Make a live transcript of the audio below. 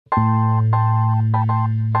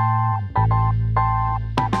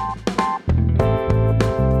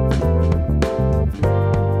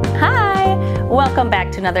Welcome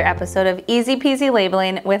back to another episode of Easy Peasy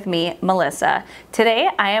Labeling with me, Melissa.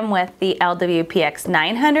 Today I am with the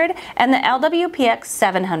LW-PX900 and the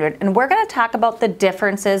LW-PX700, and we're going to talk about the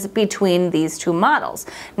differences between these two models.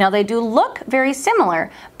 Now they do look very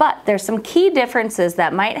similar, but there's some key differences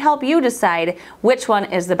that might help you decide which one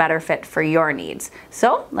is the better fit for your needs.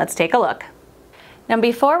 So let's take a look. Now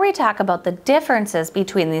before we talk about the differences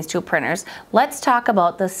between these two printers, let's talk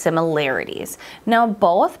about the similarities. Now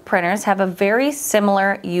both printers have a very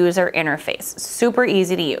similar user interface, super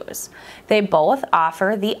easy to use. They both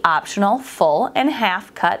offer the optional full and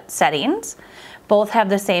half cut settings. Both have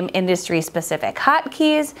the same industry specific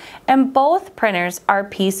hotkeys, and both printers are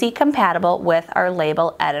PC compatible with our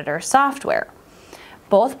label editor software.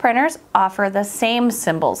 Both printers offer the same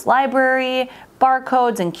symbols library,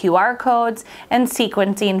 barcodes and QR codes, and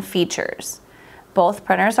sequencing features. Both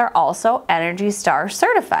printers are also ENERGY STAR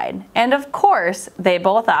certified, and of course, they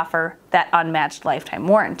both offer that unmatched lifetime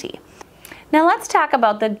warranty. Now let's talk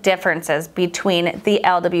about the differences between the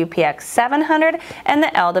LW-PX700 and the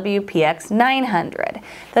LW-PX900.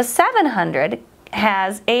 The 700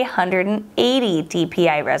 has a 180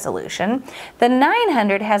 dpi resolution. The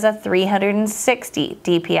 900 has a 360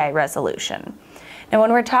 dpi resolution. Now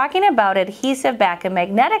when we're talking about adhesive back and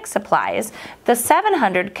magnetic supplies, the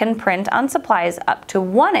 700 can print on supplies up to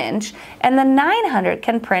 1 inch and the 900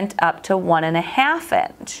 can print up to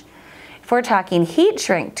 1.5 inch. If we're talking heat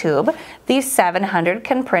shrink tube, the 700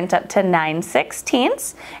 can print up to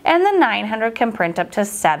 9/16 and the 900 can print up to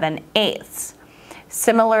 7/8.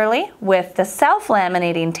 Similarly, with the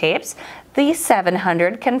self-laminating tapes, the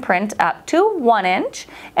 700 can print up to 1 inch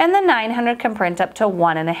and the 900 can print up to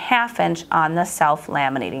 1.5 inch on the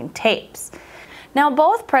self-laminating tapes. Now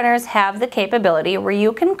both printers have the capability where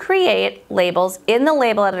you can create labels in the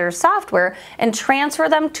label editor software and transfer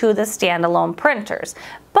them to the standalone printers.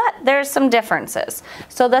 But there's some differences.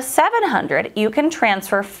 So the 700, you can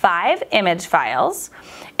transfer 5 image files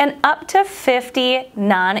and up to 50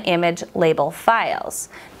 non-image label files.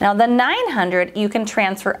 Now the 900, you can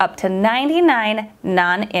transfer up to 99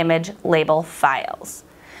 non-image label files.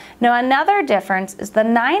 Now another difference is the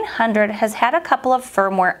 900 has had a couple of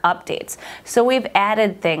firmware updates. So we've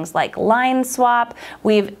added things like line swap,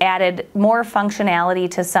 we've added more functionality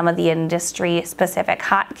to some of the industry specific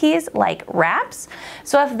hotkeys like wraps.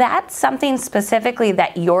 So if that's something specifically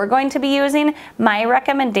that you're going to be using, my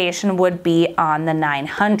recommendation would be on the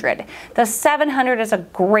 900. The 700 is a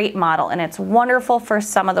great model and it's wonderful for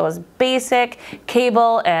some of those basic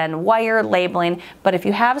cable and wire labeling, but if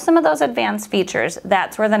you have some of those advanced features,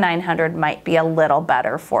 that's where the 900 might be a little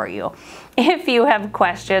better for you. If you have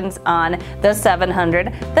questions on the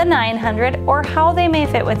 700, the 900, or how they may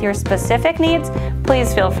fit with your specific needs,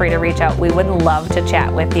 please feel free to reach out. We would love to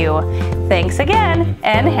chat with you. Thanks again,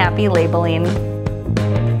 and happy labeling.